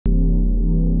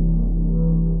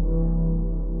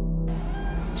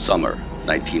Summer,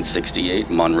 1968,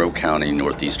 Monroe County,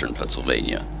 Northeastern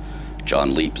Pennsylvania.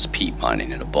 John Leap is peat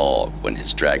mining in a bog when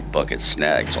his drag bucket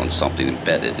snags on something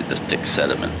embedded in the thick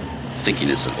sediment. Thinking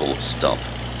it's an old stump,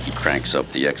 he cranks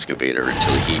up the excavator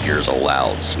until he hears a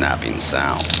loud, snapping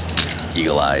sound.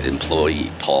 Eagle-eyed employee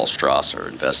Paul Strausser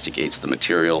investigates the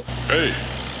material. Hey,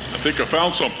 I think I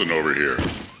found something over here.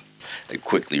 And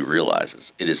quickly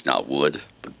realizes it is not wood,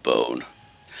 but bone.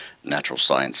 Natural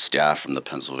science staff from the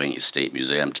Pennsylvania State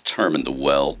Museum determined the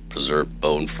well-preserved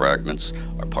bone fragments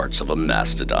are parts of a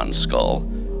Mastodon skull,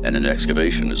 and an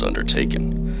excavation is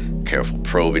undertaken. Careful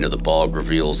probing of the bog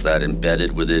reveals that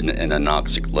embedded within an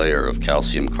anoxic layer of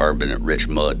calcium carbonate-rich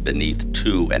mud beneath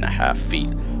 2.5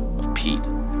 feet of peat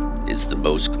is the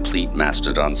most complete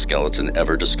Mastodon skeleton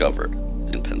ever discovered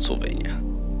in Pennsylvania.